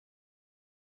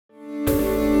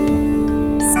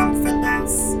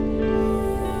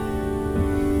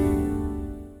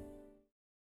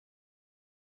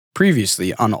Previously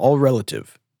on All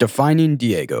Relative, defining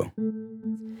Diego.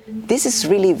 This is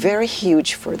really very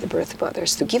huge for the birth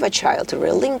mothers. To give a child, to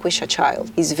relinquish a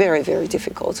child, is very, very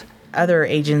difficult. Other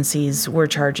agencies were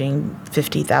charging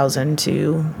 $50,000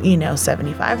 to,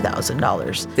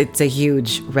 $75,000. It's a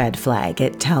huge red flag.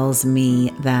 It tells me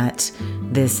that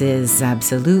this is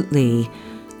absolutely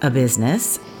a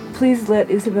business. Please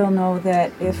let Isabel know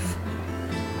that if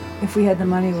we had the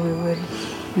money, we would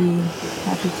be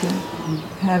happy to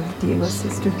have Diego's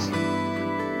sister.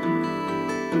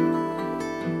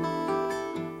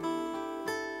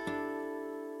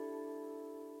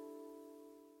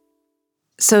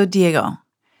 So, Diego,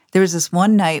 there was this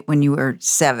one night when you were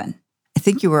 7. I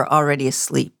think you were already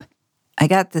asleep. I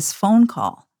got this phone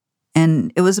call,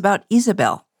 and it was about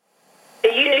Isabel.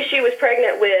 You knew she was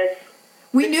pregnant with...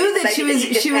 We knew that she was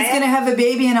going to have a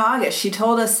baby in August. She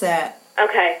told us that.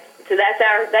 Okay, so that's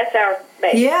our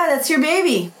baby. Yeah, that's your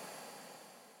baby.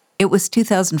 It was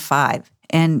 2005,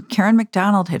 and Karen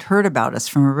McDonald had heard about us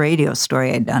from a radio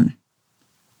story I'd done.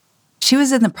 She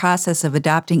was in the process of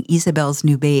adopting Isabel's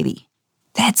new baby.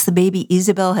 That's the baby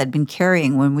Isabel had been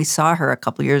carrying when we saw her a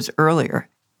couple years earlier.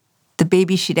 The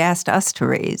baby she'd asked us to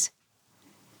raise.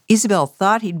 Isabel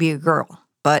thought he'd be a girl,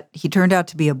 but he turned out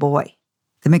to be a boy.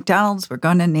 The McDonalds were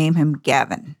going to name him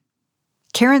Gavin.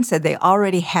 Karen said they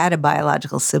already had a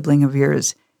biological sibling of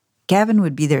yours. Gavin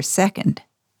would be their second.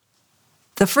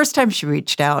 The first time she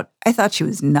reached out, I thought she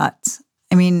was nuts.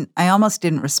 I almost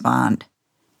didn't respond.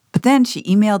 But then she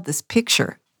emailed this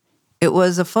picture. It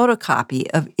was a photocopy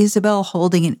of Isabel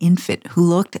holding an infant who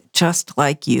looked just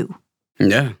like you.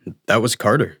 Yeah, that was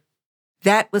Carter.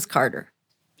 That was Carter.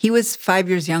 He was 5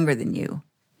 years younger than you.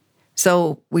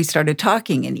 So we started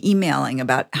talking and emailing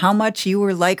about how much you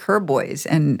were like her boys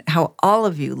and how all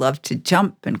of you loved to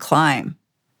jump and climb.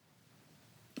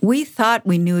 We thought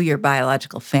we knew your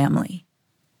biological family.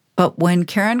 But when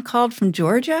Karen called from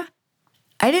Georgia,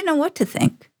 I didn't know what to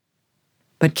think.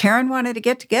 But Karen wanted to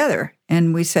get together,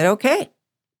 and we said, okay.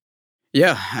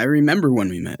 Yeah, I remember when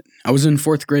we met. I was in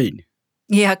 4th grade.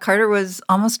 Yeah, Carter was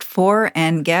almost 4,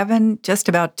 and Gavin just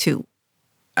about 2.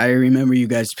 I remember you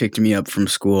guys picked me up from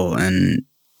school, and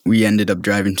we ended up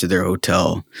driving to their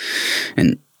hotel.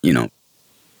 And,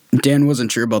 Dan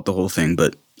wasn't sure about the whole thing,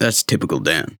 but that's typical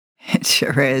Dan. It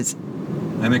sure is.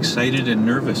 I'm excited and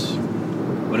nervous.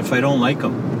 What if I don't like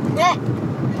him?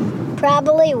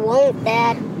 Probably won't,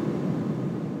 Dad.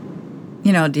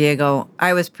 Diego,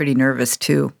 I was pretty nervous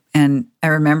too. And I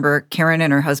remember Karen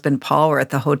and her husband Paul were at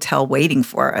the hotel waiting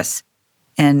for us.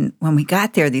 And when we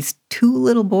got there, these 2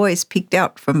 little boys peeked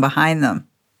out from behind them.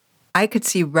 I could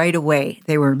see right away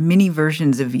they were mini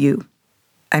versions of you.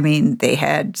 They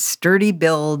had sturdy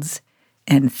builds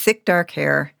and thick dark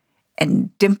hair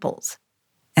and dimples.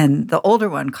 And the older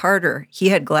one, Carter, he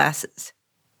had glasses.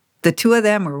 The 2 of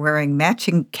them were wearing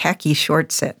matching khaki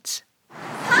short sets.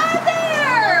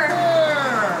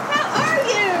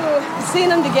 Seeing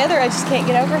them together, I just can't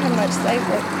get over how much they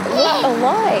look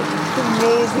alike.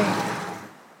 Amazing.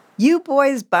 You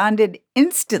boys bonded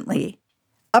instantly.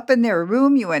 Up in their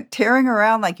room, you went tearing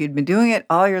around like you'd been doing it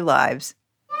all your lives.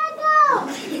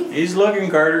 He's looking,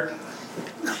 Carter.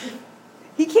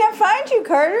 He can't find you,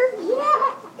 Carter.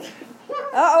 Yeah.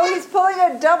 Uh-oh, he's pulling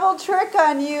a double trick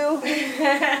on you.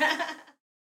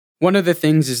 One of the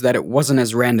things is that it wasn't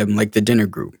as random like the dinner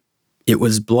group. It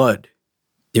was blood.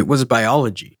 It was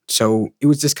biology. So it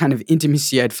was this kind of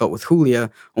intimacy I'd felt with Julia,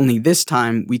 only this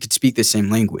time we could speak the same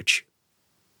language.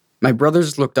 My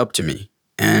brothers looked up to me,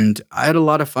 and I had a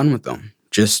lot of fun with them,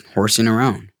 just horsing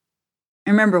around. I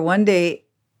remember one day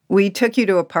we took you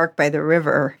to a park by the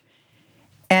river,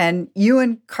 and you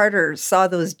and Carter saw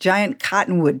those giant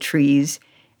cottonwood trees,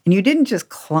 and you didn't just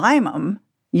climb them,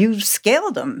 you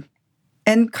scaled them.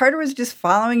 And Carter was just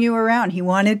following you around. He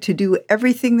wanted to do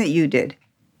everything that you did.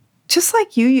 Just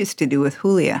like you used to do with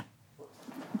Julia.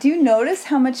 Do you notice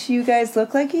how much you guys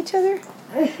look like each other?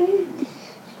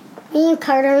 Me and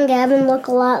Carter and Gavin look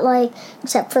a lot like,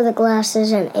 except for the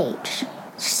glasses and age.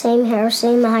 Same hair,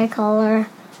 same eye color,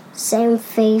 same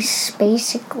face,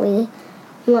 basically.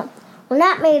 We're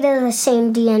not made of the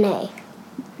same DNA,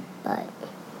 but...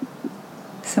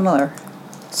 Similar.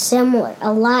 Similar,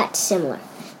 a lot similar.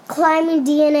 Climbing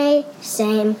DNA,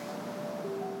 same.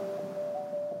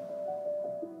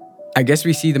 I guess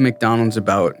we see the McDonalds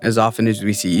about as often as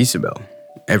we see Isabel,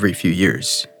 every few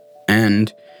years.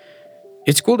 And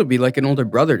it's cool to be like an older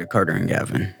brother to Carter and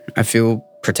Gavin. I feel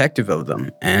protective of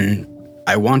them, and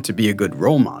I want to be a good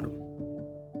role model.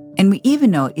 And we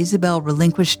even know Isabel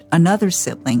relinquished another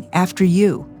sibling after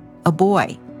you, a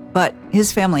boy. But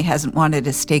his family hasn't wanted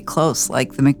to stay close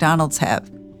like the McDonalds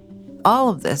have. All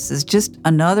of this is just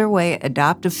another way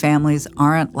adoptive families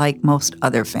aren't like most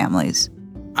other families.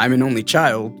 I'm an only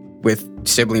child with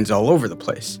siblings all over the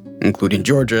place, including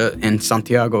Georgia and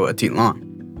Santiago Atitlan.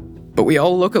 But we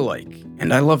all look alike,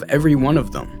 and I love every one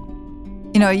of them.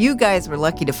 You know, you guys were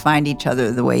lucky to find each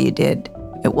other the way you did.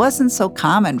 It wasn't so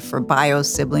common for bio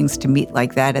siblings to meet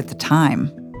like that at the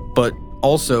time. But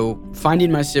also,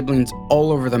 finding my siblings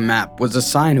all over the map was a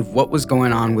sign of what was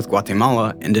going on with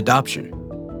Guatemala and adoption.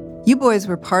 You boys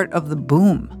were part of the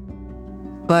boom.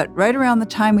 But right around the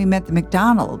time we met the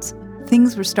McDonalds,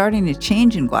 things were starting to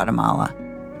change in Guatemala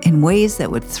in ways that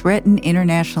would threaten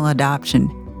international adoption,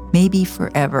 maybe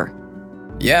forever.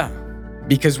 Yeah,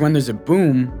 because when there's a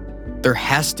boom, there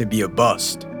has to be a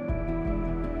bust.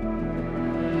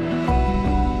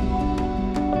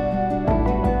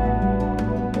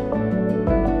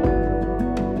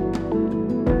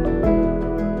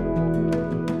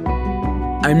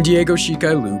 I'm Diego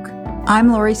Shikai Luke.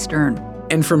 I'm Lori Stern.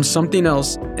 And from Something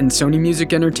Else and Sony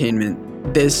Music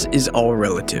Entertainment, this is All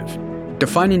Relative,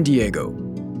 Defining Diego.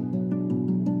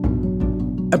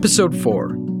 Episode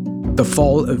 4, The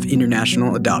Fall of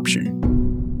International Adoption.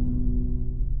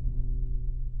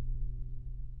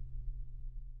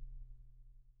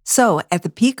 So, at the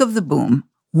peak of the boom,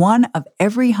 1 of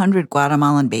every 100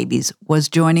 Guatemalan babies was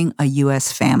joining a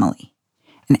U.S. family.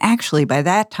 And actually, by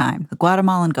that time, the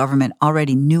Guatemalan government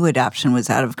already knew adoption was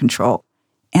out of control,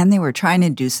 and they were trying to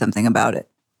do something about it.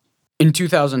 In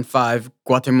 2005,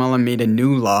 Guatemala made a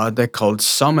new law that called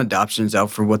some adoptions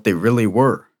out for what they really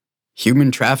were, human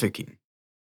trafficking.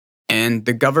 And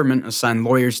the government assigned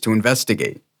lawyers to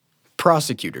investigate,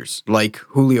 prosecutors like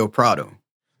Julio Prado.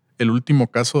 El último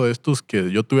caso de estos que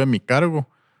yo tuve a mi cargo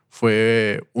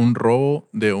fue un robo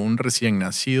de un recién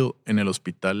nacido en el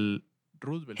hospital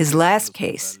Roosevelt. His last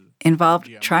case involved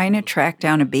trying to track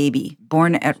down a baby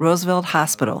born at Roosevelt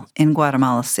Hospital in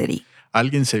Guatemala City.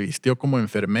 Alguien se vistió como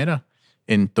enfermera,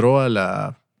 entró a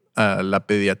la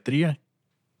pediatría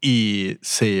y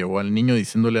se llevó al niño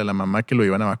diciéndole a la mamá que lo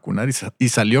iban a vacunar y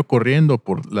salió corriendo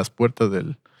por las puertas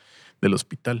del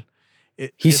hospital.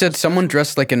 He said someone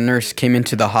dressed like a nurse came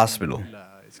into the hospital.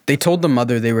 They told the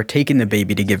mother they were taking the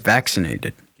baby to get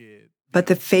vaccinated. But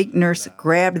the fake nurse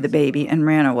grabbed the baby and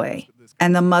ran away,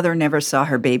 and the mother never saw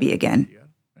her baby again.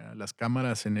 Las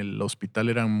cámaras en el hospital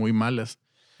eran muy malas.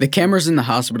 The cameras in the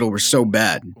hospital were so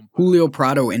bad, Julio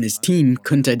Prado and his team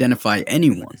couldn't identify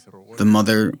anyone, the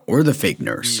mother or the fake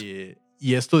nurse.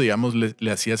 Y esto, digamos,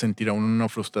 le hacía sentir a uno una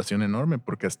frustración enorme,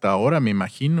 porque hasta ahora, me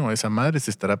imagino, esa madre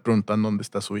se estará preguntando dónde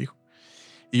está su hijo.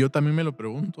 Y yo también me lo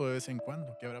pregunto de vez en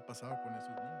cuando, ¿qué habrá pasado con esos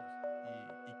niños?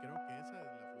 Y creo que esa es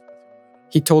la frustración.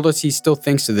 He told us he still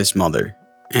thinks of this mother,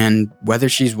 and whether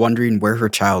she's wondering where her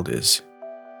child is.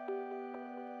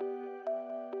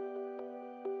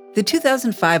 The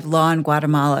 2005 law in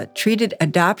Guatemala treated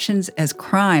adoptions as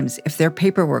crimes if their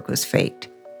paperwork was faked.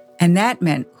 And that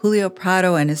meant Julio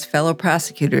Prado and his fellow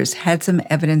prosecutors had some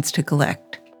evidence to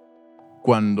collect.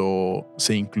 Cuando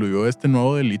se incluyó este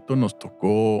nuevo delito, nos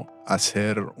tocó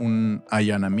hacer un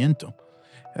allanamiento,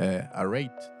 a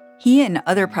raid. He and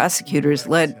other prosecutors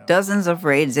led dozens of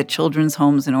raids at children's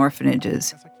homes and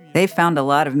orphanages. They found a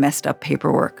lot of messed up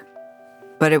paperwork.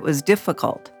 But it was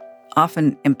difficult,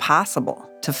 often impossible,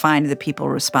 to find the people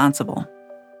responsible.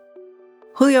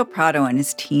 Julio Prado and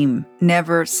his team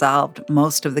never solved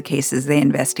most of the cases they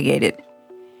investigated.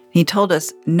 He told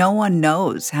us no one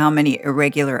knows how many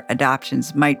irregular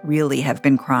adoptions might really have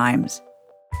been crimes.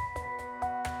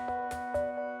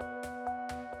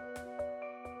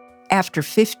 After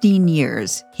 15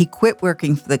 years, he quit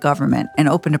working for the government and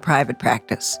opened a private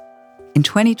practice. In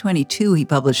 2022, he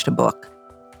published a book.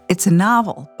 It's a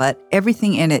novel, but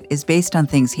everything in it is based on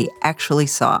things he actually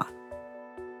saw.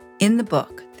 In the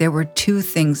book, there were 2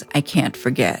 things I can't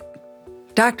forget.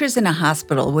 Doctors in a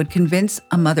hospital would convince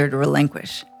a mother to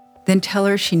relinquish, then tell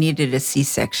her she needed a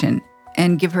C-section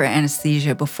and give her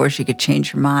anesthesia before she could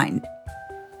change her mind.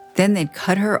 Then they'd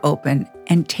cut her open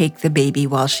and take the baby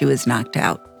while she was knocked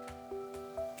out.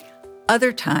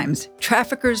 Other times,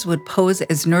 traffickers would pose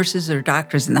as nurses or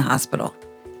doctors in the hospital.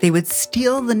 They would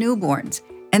steal the newborns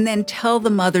and then tell the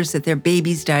mothers that their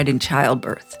babies died in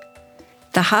childbirth.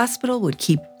 The hospital would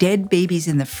keep dead babies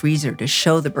in the freezer to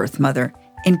show the birth mother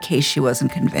in case she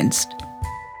wasn't convinced.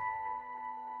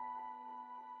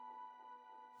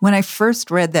 When I first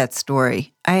read that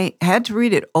story, I had to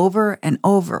read it over and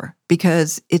over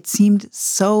because it seemed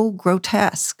so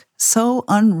grotesque, so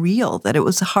unreal that it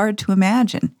was hard to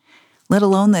imagine, let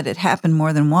alone that it happened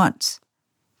more than once.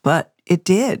 But it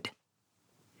did.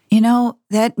 You know,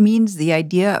 that means the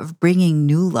idea of bringing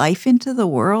new life into the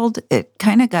world, it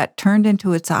kind of got turned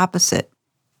into its opposite.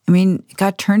 I mean, it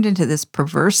got turned into this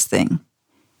perverse thing.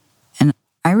 And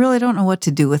I really don't know what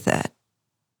to do with that.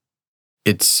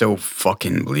 It's so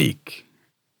fucking bleak.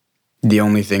 The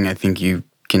only thing I think you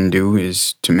can do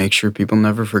is to make sure people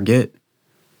never forget,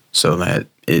 so that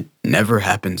it never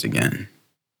happens again.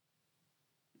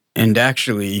 And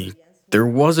actually, there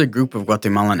was a group of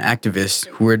Guatemalan activists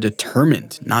who were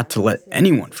determined not to let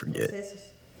anyone forget.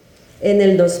 En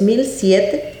el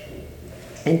 2007,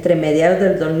 entre mediados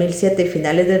del 2007 y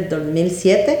finales del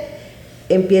 2007,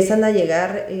 empiezan a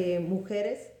llegar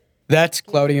mujeres. That's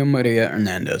Claudia Maria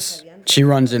Hernandez. She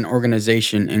runs an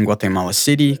organization in Guatemala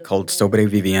City called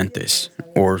Sobrevivientes,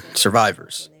 or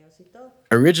Survivors.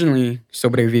 Originally,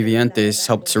 Sobrevivientes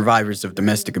helped survivors of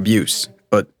domestic abuse,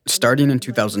 but starting in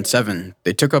 2007,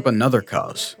 they took up another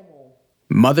cause.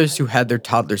 Mothers who had their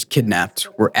toddlers kidnapped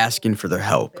were asking for their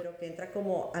help.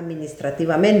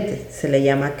 Administrativamente, se le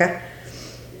llama acá.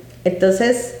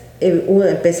 Entonces,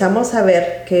 empezamos a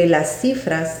ver que las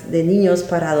cifras de niños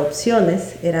para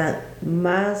adopciones eran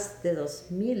más de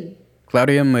 2,000.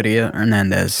 Claudia Maria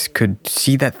Hernandez could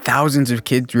see that thousands of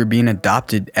kids were being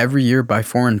adopted every year by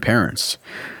foreign parents.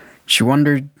 She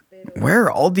wondered, where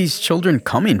are all these children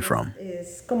coming from?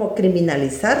 Es como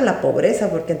criminalizar la pobreza,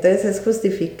 porque entonces es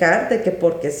justificar de que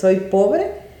porque soy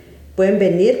pobre, pueden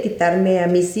venir, quitarme a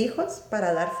mis hijos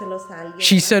para dárselos a alguien.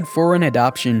 She said foreign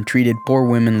adoption treated poor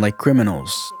women like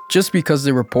criminals, just because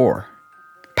they were poor.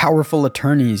 Powerful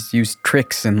attorneys used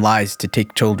tricks and lies to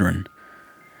take children.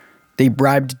 They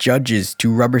bribed judges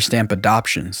to rubber stamp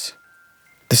adoptions.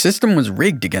 The system was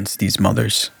rigged against these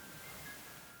mothers.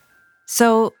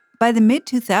 So, by the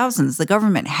mid-2000s, the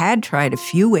government had tried a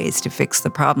few ways to fix the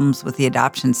problems with the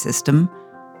adoption system.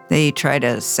 They tried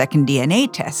a second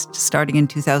DNA test starting in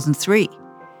 2003,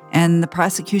 and the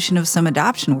prosecution of some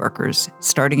adoption workers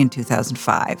starting in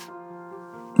 2005.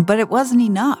 But it wasn't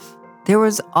enough. There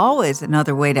was always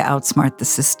another way to outsmart the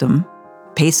system,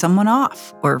 pay someone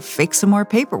off, or fake some more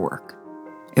paperwork.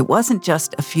 It wasn't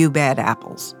just a few bad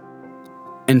apples.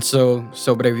 And so,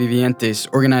 Sobrevivientes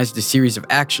organized a series of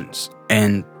actions,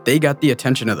 and they got the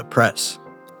attention of the press.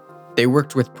 They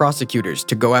worked with prosecutors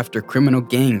to go after criminal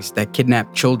gangs that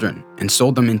kidnapped children and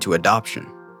sold them into adoption.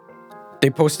 They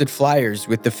posted flyers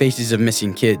with the faces of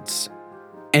missing kids.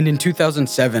 And in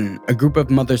 2007, a group of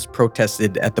mothers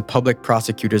protested at the public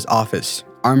prosecutor's office,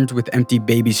 armed with empty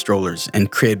baby strollers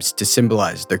and cribs to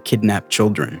symbolize their kidnapped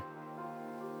children.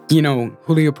 You know,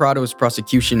 Julio Prado's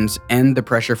prosecutions and the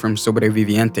pressure from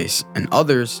Sobrevivientes and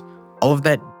others, all of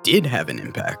that did have an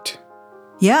impact.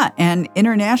 Yeah, and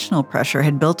international pressure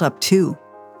had built up too.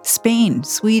 Spain,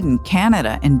 Sweden,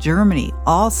 Canada, and Germany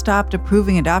all stopped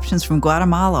approving adoptions from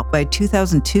Guatemala by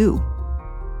 2002.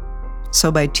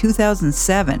 So by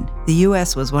 2007, the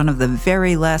U.S. was one of the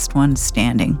very last ones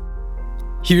standing.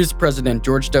 Here's President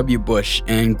George W. Bush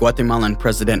and Guatemalan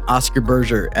President Oscar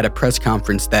Berger at a press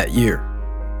conference that year.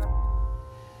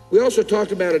 We also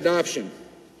talked about adoption.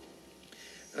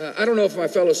 I don't know if my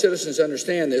fellow citizens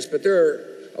understand this, but there are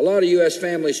a lot of U.S.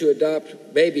 families who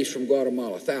adopt babies from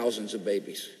Guatemala, thousands of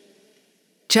babies.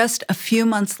 Just a few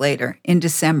months later, in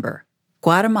December,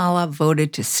 Guatemala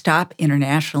voted to stop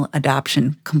international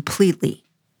adoption completely.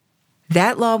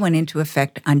 That law went into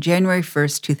effect on January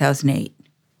 1st, 2008.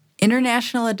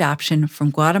 International adoption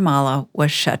from Guatemala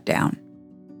was shut down.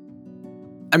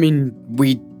 I mean,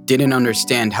 we didn't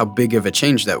understand how big of a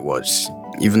change that was,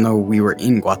 even though we were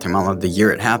in Guatemala the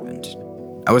year it happened.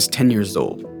 I was 10 years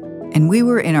old. And we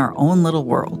were in our own little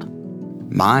world.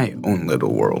 My own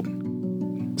little world.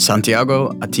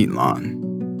 Santiago Atitlan.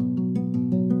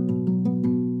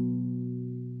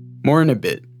 More in a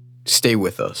bit. Stay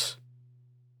with us.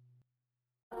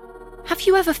 Have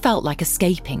you ever felt like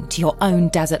escaping to your own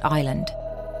desert island?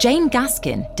 Jane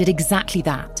Gaskin did exactly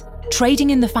that, trading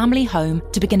in the family home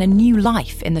to begin a new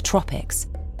life in the tropics.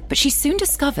 But she soon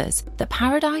discovers that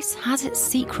paradise has its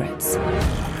secrets.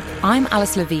 I'm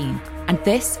Alice Levine, and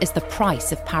this is The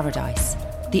Price of Paradise,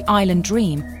 the island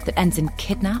dream that ends in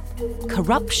kidnap,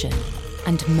 corruption,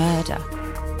 and murder.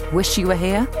 Wish you were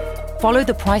here? Follow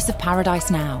The Price of Paradise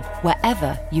now,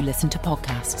 wherever you listen to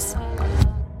podcasts.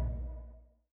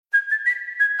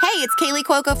 Hey, it's Kaylee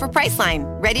Cuoco for Priceline.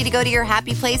 Ready to go to your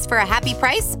happy place for a happy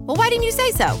price? Well, why didn't you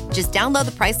say so? Just download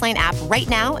the Priceline app right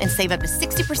now and save up to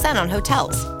 60% on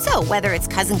hotels. So whether it's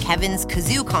Cousin Kevin's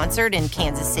Kazoo Concert in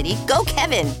Kansas City, go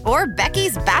Kevin, or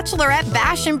Becky's Bachelorette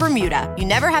Bash in Bermuda, you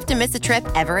never have to miss a trip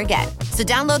ever again. So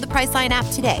download the Priceline app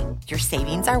today. Your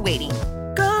savings are waiting.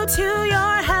 Go to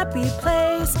your happy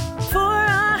place for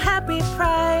a happy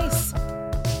price.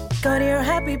 Go to your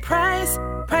happy price,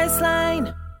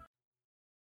 Priceline.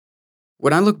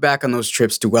 When I look back on those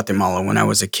trips to Guatemala when I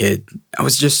was a kid, I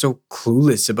was just so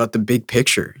clueless about the big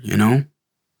picture, you know?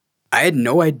 I had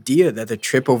no idea that the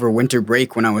trip over winter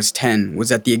break when I was 10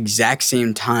 was at the exact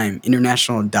same time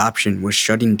international adoption was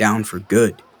shutting down for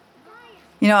good.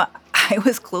 You know, I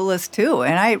was clueless too,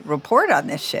 and I report on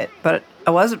this shit, but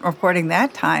I wasn't reporting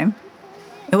that time.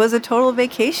 It was a total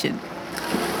vacation.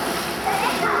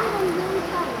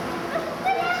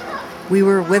 We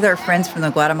were with our friends from the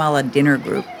Guatemala dinner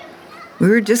group. We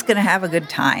were just going to have a good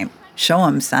time, show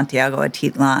them Santiago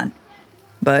Atitlan.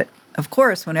 But, of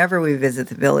course, whenever we visit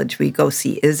the village, we go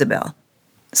see Isabel.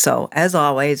 So, as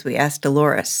always, we asked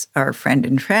Dolores, our friend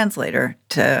and translator,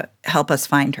 to help us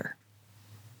find her.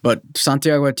 But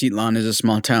Santiago Atitlan is a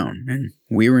small town, and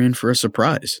we were in for a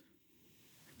surprise.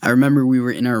 I remember we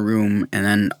were in our room, and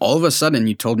then all of a sudden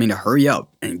you told me to hurry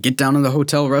up and get down to the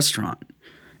hotel restaurant.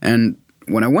 And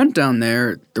when I went down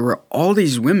there were all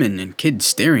these women and kids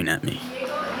staring at me.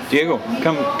 Diego,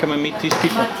 come and meet these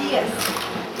people.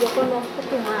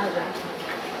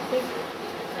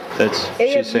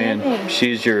 She's saying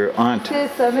she's your aunt.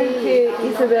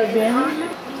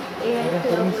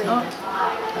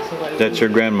 That's her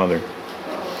grandmother.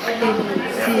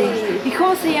 ¿Y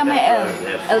cómo se llama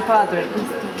el padre?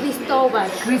 Cristóbal.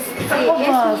 Es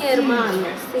mi hermano.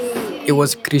 It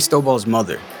was Cristobal's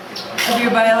mother.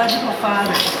 Your biological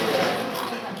father.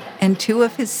 And two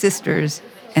of his sisters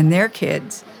and their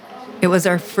kids. It was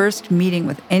our first meeting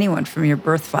with anyone from your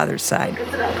birth father's side.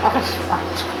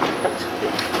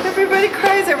 Everybody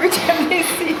cries every time they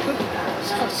see you.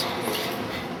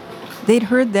 They'd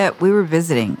heard that we were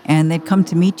visiting, and they'd come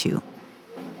to meet you.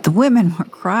 The women were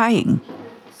crying.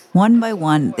 One by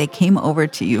one, they came over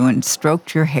to you and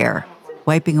stroked your hair,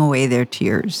 wiping away their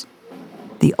tears.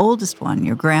 The oldest one,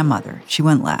 your grandmother, she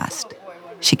went last.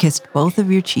 She kissed both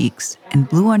of your cheeks and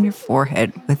blew on your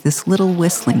forehead with this little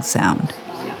whistling sound.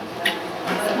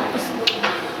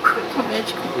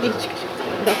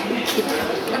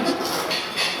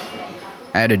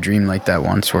 I had a dream like that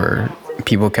once where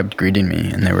people kept greeting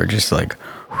me and they were just like...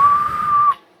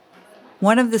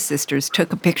 One of the sisters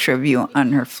took a picture of you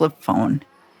on her flip phone,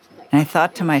 and I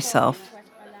thought to myself,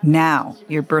 now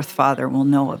your birth father will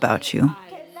know about you.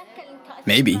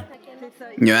 Maybe.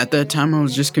 You know, at that time I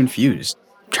was just confused,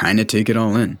 trying to take it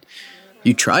all in.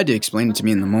 You tried to explain it to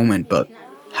me in the moment, but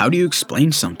how do you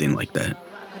explain something like that?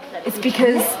 It's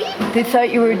because they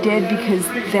thought you were dead because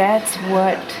that's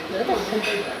what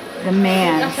the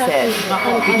man said.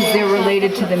 Because they're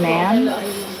related to the man.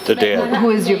 The dad.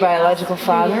 Who is your biological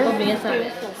father.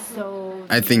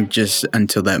 I think just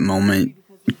until that moment,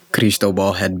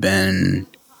 Cristobal had been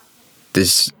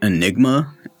this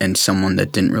enigma and someone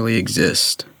that didn't really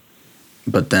exist.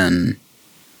 But then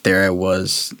there I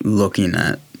was looking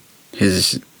at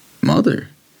his mother.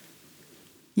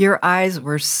 Your eyes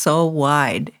were so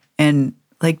wide, and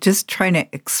just trying to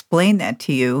explain that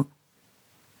to you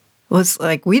was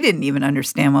like we didn't even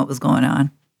understand what was going on.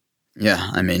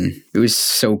 Yeah, I mean, it was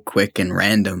so quick and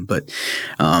random, but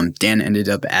Dan ended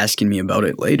up asking me about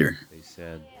it later. They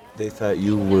said they thought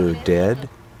you were dead?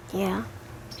 Yeah.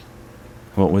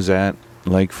 What was that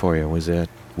like for you? Was that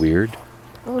weird?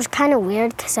 It was kind of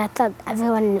weird because I thought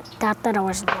everyone thought that I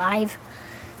was alive.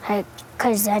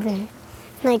 Because then,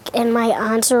 and my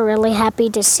aunts were really happy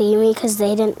to see me because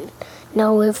they didn't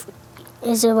know if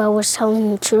Isabel was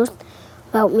telling the truth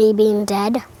about me being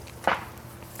dead.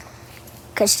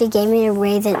 Because she gave me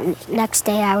away the next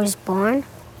day I was born.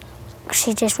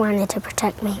 She just wanted to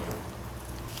protect me.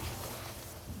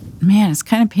 Man, it's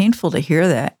kind of painful to hear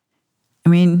that. I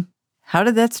mean, how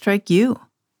did that strike you?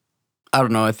 I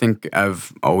don't know. I think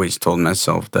I've always told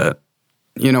myself that,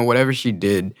 whatever she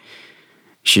did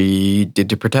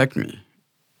to protect me.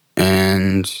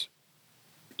 And,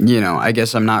 I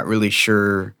guess I'm not really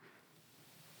sure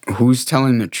who's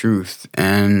telling the truth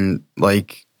and,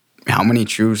 how many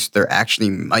truths there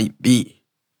actually might be.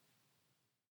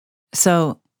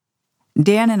 So,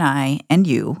 Dan and I, and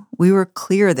you, we were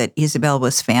clear that Isabel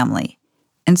was family.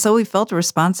 And so we felt a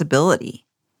responsibility.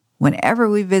 Whenever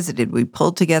we visited, we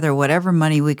pulled together whatever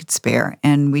money we could spare,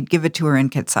 and we'd give it to her in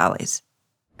quetzales.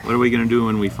 What are we going to do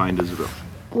when we find Isabel?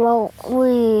 Well,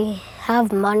 we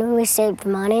have money, we saved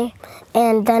money,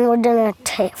 and then we're going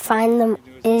to find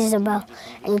Isabel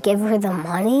and give her the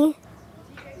money.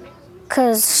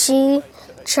 Because she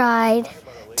tried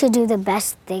to do the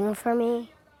best thing for me.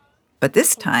 But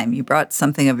this time, you brought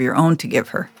something of your own to give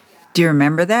her. Do you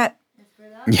remember that?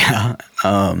 Yeah,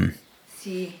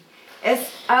 Sí.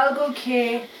 Es algo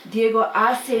que Diego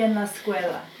hace en la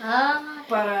escuela.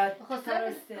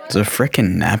 It's a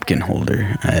frickin' napkin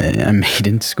holder I made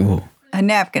in school. A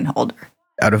napkin holder.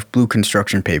 out of blue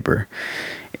construction paper.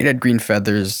 It had green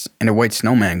feathers and a white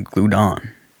snowman glued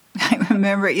on. I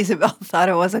remember Isabel thought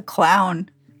it was a clown.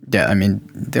 Yeah, I mean,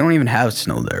 they don't even have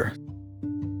snow there.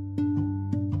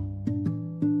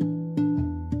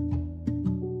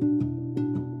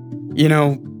 You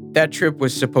know, that trip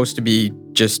was supposed to be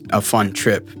just a fun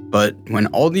trip, but when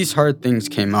all these hard things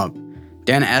came up,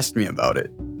 Dan asked me about it.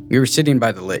 We were sitting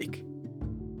by the lake.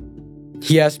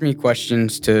 He asked me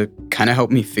questions to kind of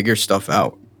help me figure stuff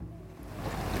out.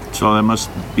 So that must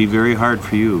be very hard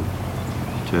for you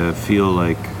to feel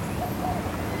like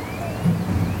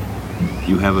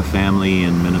you have a family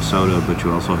in Minnesota, but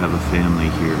you also have a family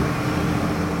here.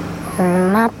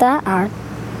 Not that hard.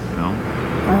 No?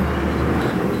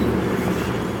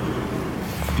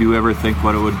 Do you ever think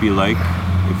what it would be like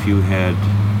if you had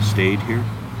stayed here?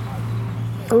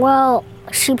 Well,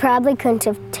 she probably couldn't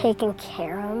have taken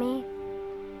care of me.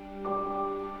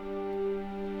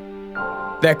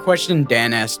 That question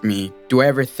Dan asked me, do I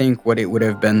ever think what it would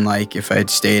have been like if I had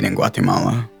stayed in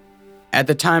Guatemala? At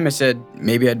the time I said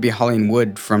maybe I'd be hauling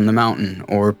wood from the mountain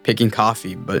or picking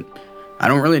coffee, but I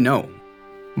don't really know.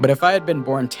 But if I had been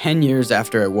born 10 years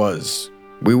after I was,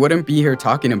 we wouldn't be here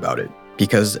talking about it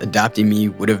because adopting me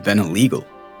would have been illegal.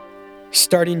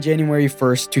 Starting January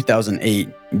 1st, 2008,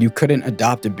 you couldn't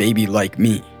adopt a baby like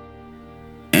me.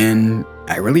 And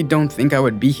I really don't think I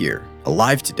would be here,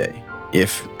 alive today,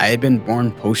 if I had been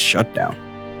born post-shutdown.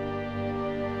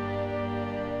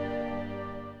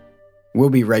 We'll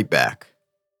be right back.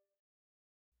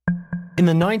 In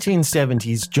the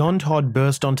 1970s, John Todd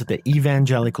burst onto the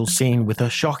evangelical scene with a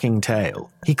shocking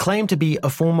tale. He claimed to be a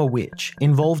former witch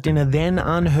involved in a then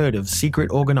unheard of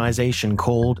secret organization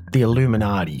called the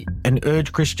Illuminati and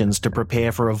urged Christians to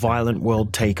prepare for a violent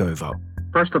world takeover.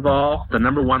 First of all, the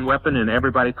number one weapon in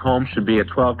everybody's home should be a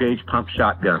 12-gauge pump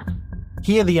shotgun.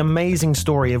 Hear the amazing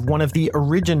story of one of the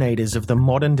originators of the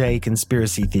modern-day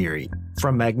conspiracy theory.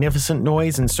 From Magnificent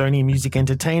Noise and Sony Music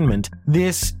Entertainment,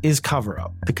 this is Cover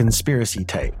Up, the conspiracy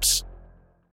tapes.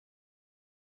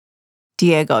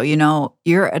 Diego, you know,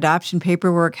 your adoption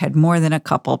paperwork had more than a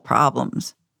couple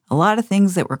problems. A lot of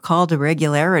things that were called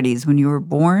irregularities when you were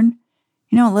born.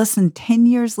 You know, less than 10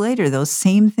 years later, those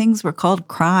same things were called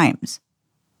crimes.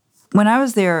 When I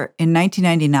was there in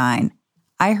 1999,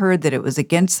 I heard that it was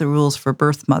against the rules for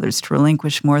birth mothers to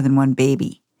relinquish more than one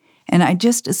baby. And I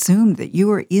just assumed that you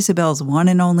were Isabel's one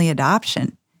and only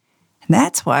adoption. And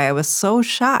that's why I was so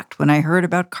shocked when I heard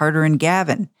about Carter and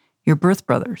Gavin, your birth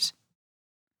brothers.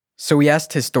 So we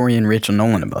asked historian Rachel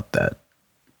Nolan about that.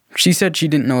 She said she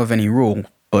didn't know of any rule,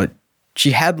 but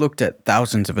she had looked at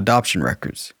thousands of adoption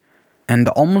records. And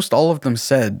almost all of them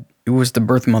said it was the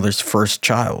birth mother's first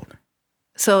child.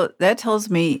 So that tells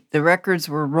me the records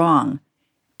were wrong.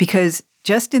 Because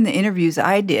just in the interviews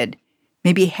I did,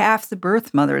 maybe half the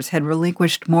birth mothers had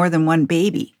relinquished more than one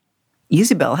baby.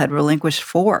 Isabel had relinquished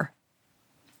 4.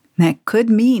 And that could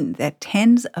mean that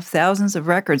tens of thousands of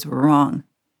records were wrong.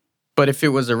 But if it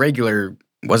was irregular,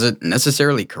 was it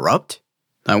necessarily corrupt?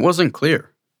 That wasn't clear.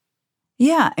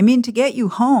 Yeah, I mean, to get you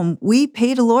home, we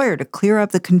paid a lawyer to clear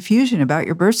up the confusion about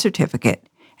your birth certificate.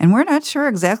 And we're not sure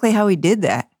exactly how he did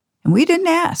that. And we didn't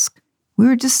ask. We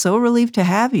were just so relieved to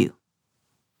have you.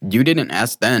 You didn't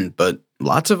ask then, but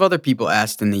lots of other people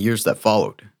asked in the years that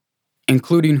followed,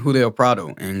 including Julio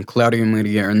Prado and Claudio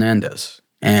Maria Hernandez,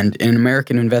 and an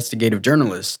American investigative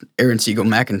journalist, Erin Siegel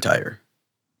McIntyre.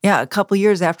 Yeah, a couple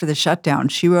years after the shutdown,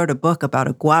 she wrote a book about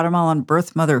a Guatemalan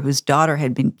birth mother whose daughter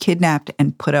had been kidnapped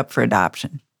and put up for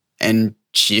adoption. And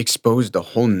she exposed a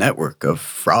whole network of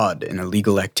fraud and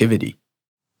illegal activity.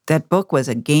 That book was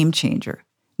a game changer,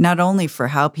 not only for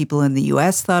how people in the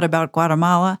U.S. thought about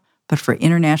Guatemala, but for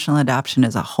international adoption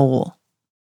as a whole.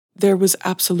 There was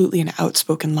absolutely an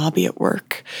outspoken lobby at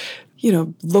work. You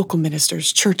know, local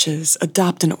ministers, churches,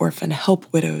 adopt an orphan, help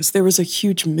widows. There was a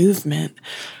huge movement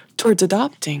towards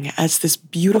adopting as this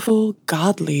beautiful,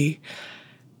 godly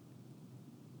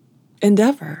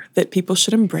endeavor that people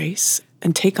should embrace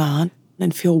and take on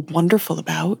and feel wonderful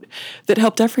about, that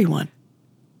helped everyone.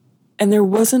 And there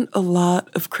wasn't a lot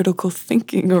of critical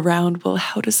thinking around, well,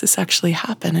 how does this actually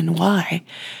happen and why?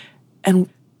 And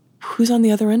who's on the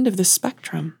other end of the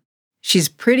spectrum? She's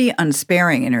pretty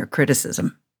unsparing in her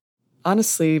criticism.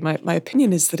 Honestly, my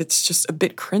opinion is that it's just a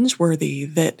bit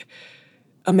cringeworthy that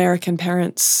American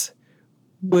parents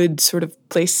would sort of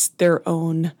place their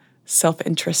own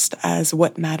self-interest as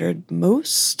what mattered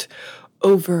most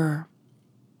over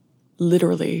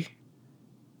literally,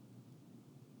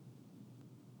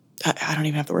 I don't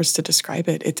even have the words to describe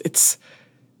it. It's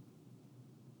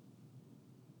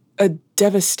a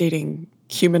devastating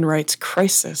human rights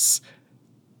crisis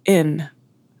in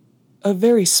a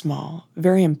very small,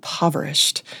 very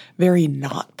impoverished, very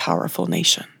not powerful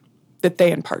nation that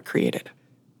they in part created.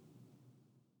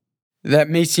 That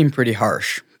may seem pretty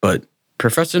harsh, but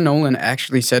Professor Nolan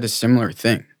actually said a similar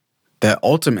thing, that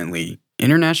ultimately,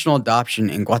 international adoption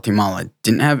in Guatemala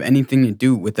didn't have anything to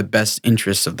do with the best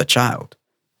interests of the child,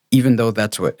 even though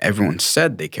that's what everyone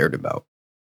said they cared about.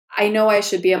 I know I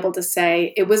should be able to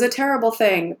say it was a terrible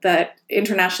thing that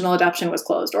international adoption was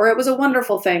closed, or it was a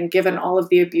wonderful thing given all of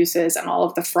the abuses and all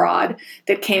of the fraud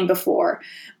that came before.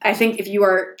 I think if you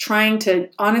are trying to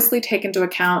honestly take into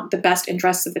account the best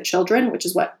interests of the children, which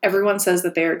is what everyone says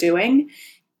that they are doing,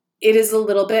 it is a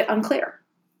little bit unclear.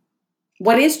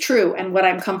 What is true and what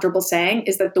I'm comfortable saying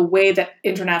is that the way that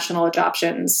international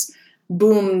adoptions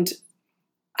boomed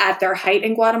at their height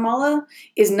in Guatemala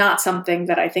is not something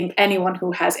that I think anyone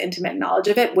who has intimate knowledge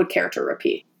of it would care to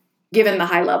repeat, given the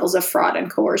high levels of fraud and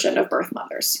coercion of birth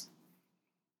mothers.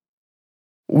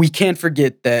 We can't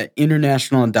forget that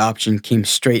international adoption came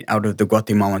straight out of the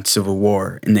Guatemalan Civil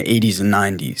War in the 80s and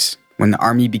 90s, when the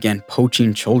army began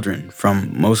poaching children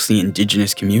from mostly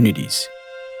indigenous communities.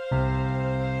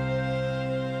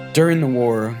 During the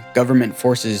war, government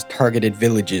forces targeted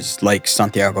villages like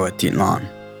Santiago Atitlan.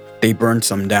 They burned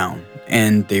some down,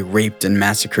 and they raped and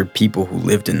massacred people who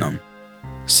lived in them.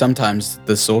 Sometimes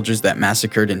the soldiers that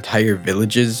massacred entire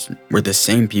villages were the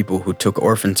same people who took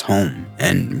orphans home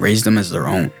and raised them as their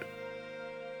own.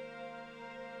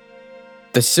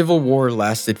 The Civil War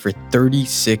lasted for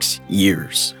 36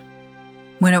 years.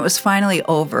 When it was finally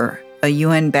over, a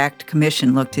UN-backed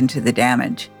commission looked into the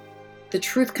damage. The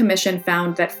Truth Commission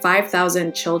found that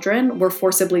 5,000 children were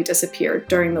forcibly disappeared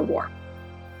during the war.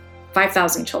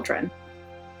 5,000 children.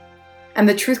 And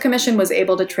the Truth Commission was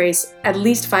able to trace at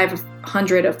least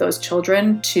 500 of those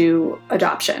children to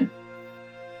adoption.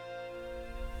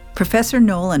 Professor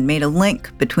Nolan made a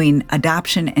link between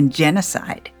adoption and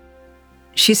genocide.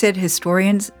 She said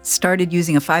historians started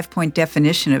using a 5-point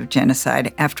definition of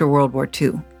genocide after World War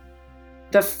II.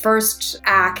 The first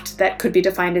act that could be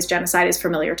defined as genocide is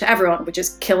familiar to everyone, which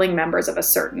is killing members of a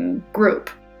certain group.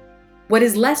 What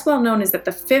is less well known is that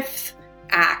the fifth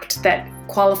act that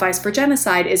qualifies for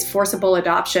genocide is forcible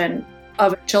adoption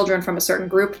of children from a certain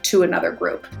group to another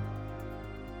group.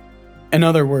 In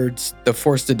other words, the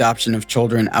forced adoption of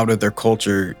children out of their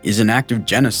culture is an act of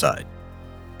genocide.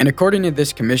 And according to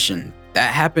this commission,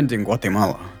 that happened in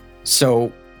Guatemala.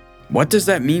 So, what does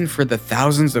that mean for the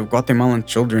thousands of Guatemalan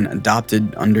children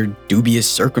adopted under dubious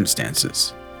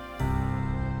circumstances?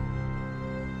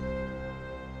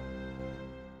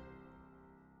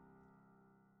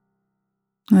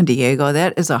 Oh, Diego,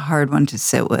 that is a hard one to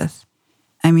sit with.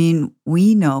 I mean,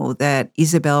 we know that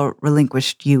Isabel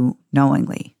relinquished you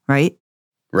knowingly, right?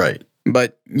 Right.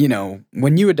 But,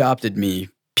 when you adopted me,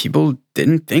 people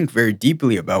didn't think very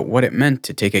deeply about what it meant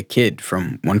to take a kid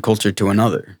from one culture to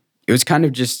another. It was kind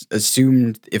of just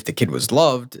assumed if the kid was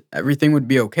loved, everything would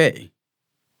be okay.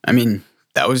 I mean,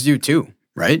 that was you too,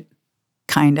 right?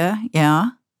 Kinda, yeah.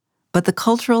 But the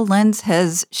cultural lens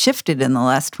has shifted in the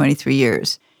last 23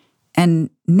 years. And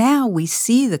now we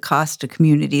see the cost to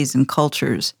communities and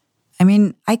cultures. I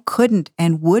mean, I couldn't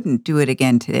and wouldn't do it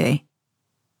again today.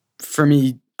 For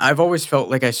me, I've always felt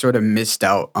like I sort of missed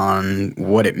out on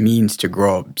what it means to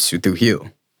grow up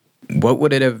Sotujil. What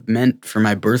would it have meant for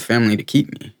my birth family to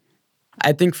keep me?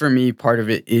 I think for me, part of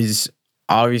it is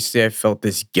obviously I felt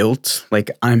this guilt, like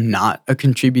I'm not a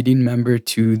contributing member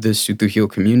to the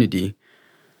Sotujil community.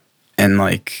 And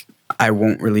like, I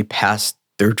won't really pass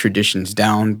their traditions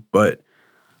down, but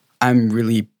I'm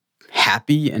really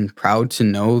happy and proud to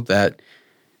know that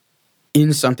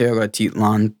in Santiago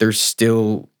Atitlan, they're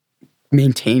still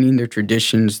maintaining their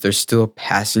traditions, they're still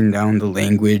passing down the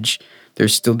language, they're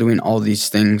still doing all these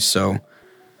things. So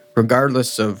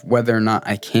regardless of whether or not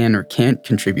I can or can't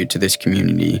contribute to this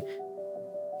community,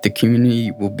 the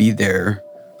community will be there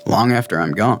long after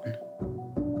I'm gone.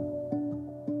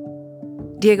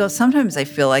 Diego, sometimes I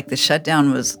feel like the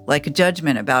shutdown was like a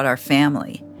judgment about our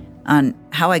family on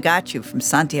how I got you from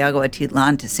Santiago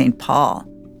Atitlan to St. Paul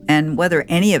and whether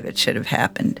any of it should have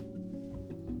happened.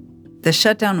 The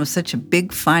shutdown was such a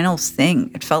big finals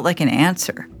thing. It felt like an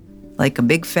answer, like a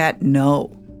big fat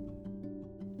no.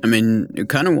 I mean, it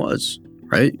kind of was,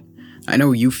 right? I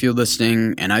know you feel this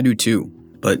thing, and I do too,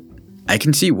 but I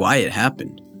can see why it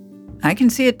happened. I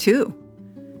can see it too.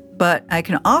 But I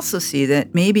can also see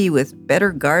that maybe with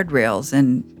better guardrails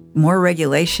and more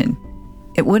regulation,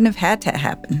 it wouldn't have had to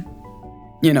happen.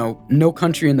 No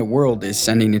country in the world is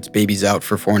sending its babies out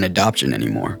for foreign adoption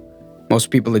anymore. Most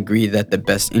people agree that the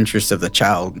best interests of the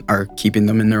child are keeping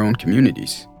them in their own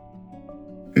communities.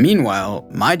 Meanwhile,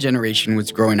 my generation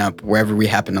was growing up wherever we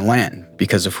happened to land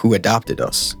because of who adopted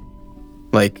us.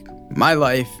 Like, my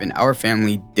life and our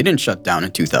family didn't shut down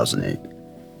in 2008.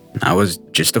 I was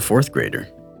just a fourth grader.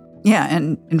 Yeah,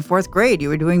 and in fourth grade, you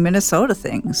were doing Minnesota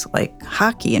things like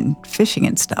hockey and fishing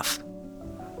and stuff.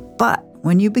 But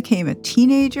when you became a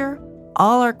teenager,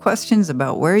 all our questions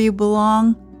about where you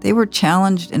belong, they were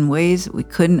challenged in ways we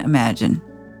couldn't imagine.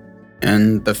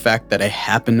 And the fact that I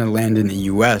happened to land in the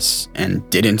US and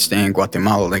didn't stay in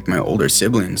Guatemala like my older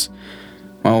siblings,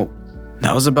 well,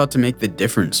 that was about to make the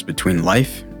difference between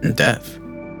life and death.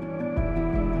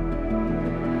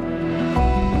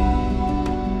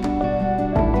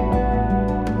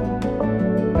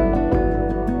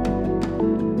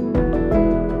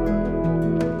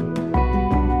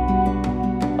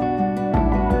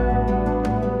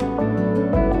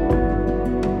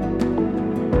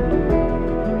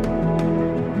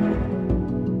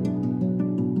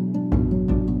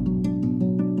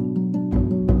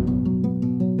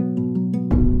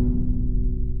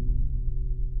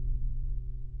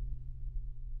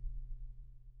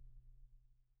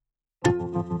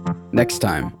 Next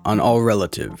time on All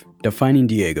Relative, Defining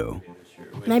Diego.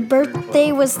 My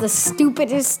birthday was the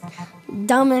stupidest,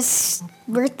 dumbest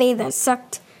birthday that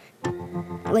sucked.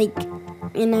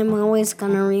 And I'm always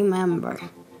gonna remember.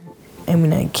 I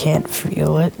mean, I can't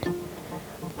feel it,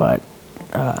 but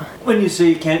when you say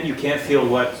you can't feel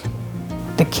what?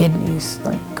 The kidneys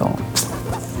going.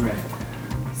 Right.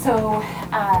 So,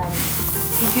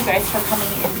 thank you guys for coming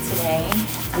in today.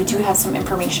 We do have some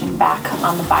information back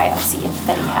on the biopsy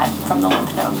that he had from the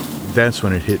lymph node. That's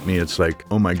when it hit me. It's like,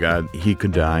 oh my God, he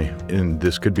could die, and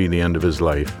this could be the end of his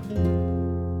life.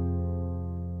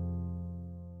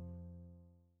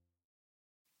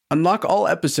 Unlock all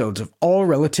episodes of All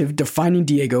Relative Defining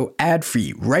Diego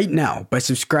ad-free right now by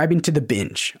subscribing to The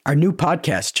Binge, our new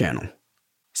podcast channel.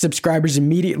 Subscribers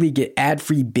immediately get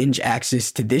ad-free binge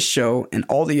access to this show and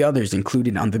all the others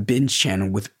included on the Binge channel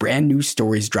with brand new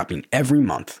stories dropping every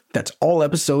month. That's all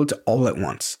episodes all at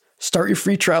once. Start your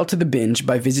free trial to The Binge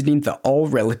by visiting the All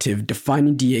Relative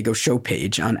Defining Diego show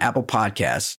page on Apple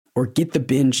Podcasts or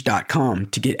getthebinge.com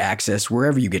to get access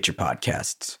wherever you get your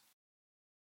podcasts.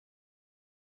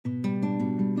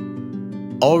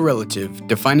 All Relative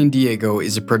Defining Diego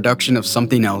is a production of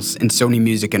Something Else and Sony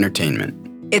Music Entertainment.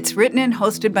 It's written and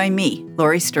hosted by me,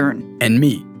 Lori Stern. And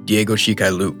me, Diego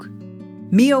Shikai Luke.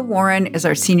 Mia Warren is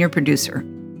our senior producer.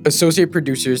 Associate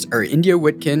producers are India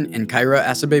Whitkin and Kyra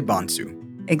Asabe Bonsu.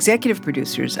 Executive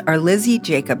producers are Lizzie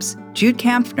Jacobs, Jude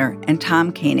Kampfner, and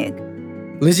Tom Koenig.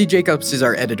 Lizzie Jacobs is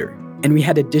our editor, and we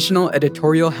had additional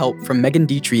editorial help from Megan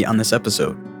Dietrich on this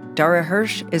episode. Dara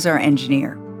Hirsch is our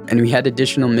engineer. And we had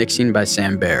additional mixing by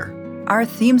Sam Baer. Our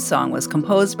theme song was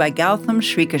composed by Gautam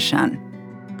Srikishan.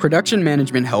 Production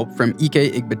management help from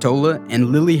Ike Igbatola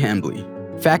and Lily Hambley.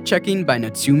 Fact-checking by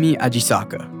Natsumi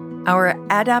Ajisaka. Our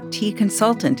adoptee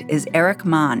consultant is Eric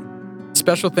Mann.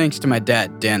 Special thanks to my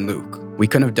dad, Dan Luke. We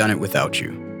couldn't have done it without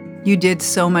you. You did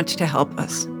so much to help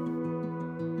us.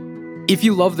 If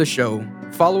you love the show,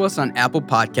 follow us on Apple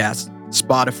Podcasts,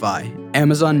 Spotify,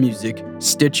 Amazon Music,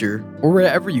 Stitcher, or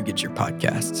wherever you get your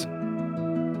podcasts.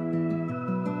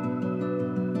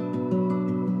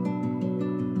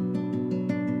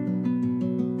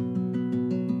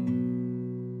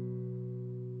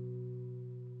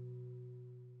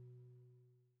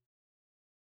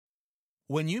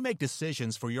 When you make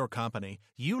decisions for your company,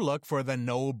 you look for the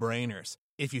no-brainers.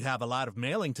 If you have a lot of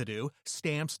mailing to do,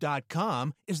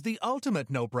 Stamps.com is the ultimate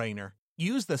no-brainer.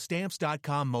 Use the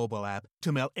Stamps.com mobile app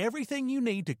to mail everything you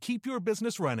need to keep your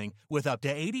business running with up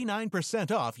to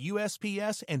 89% off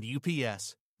USPS and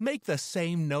UPS. Make the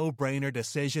same no-brainer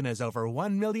decision as over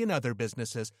 1 million other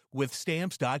businesses with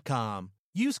Stamps.com.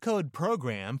 Use code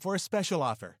PROGRAM for a special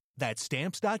offer. That's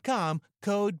Stamps.com,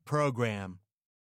 code PROGRAM.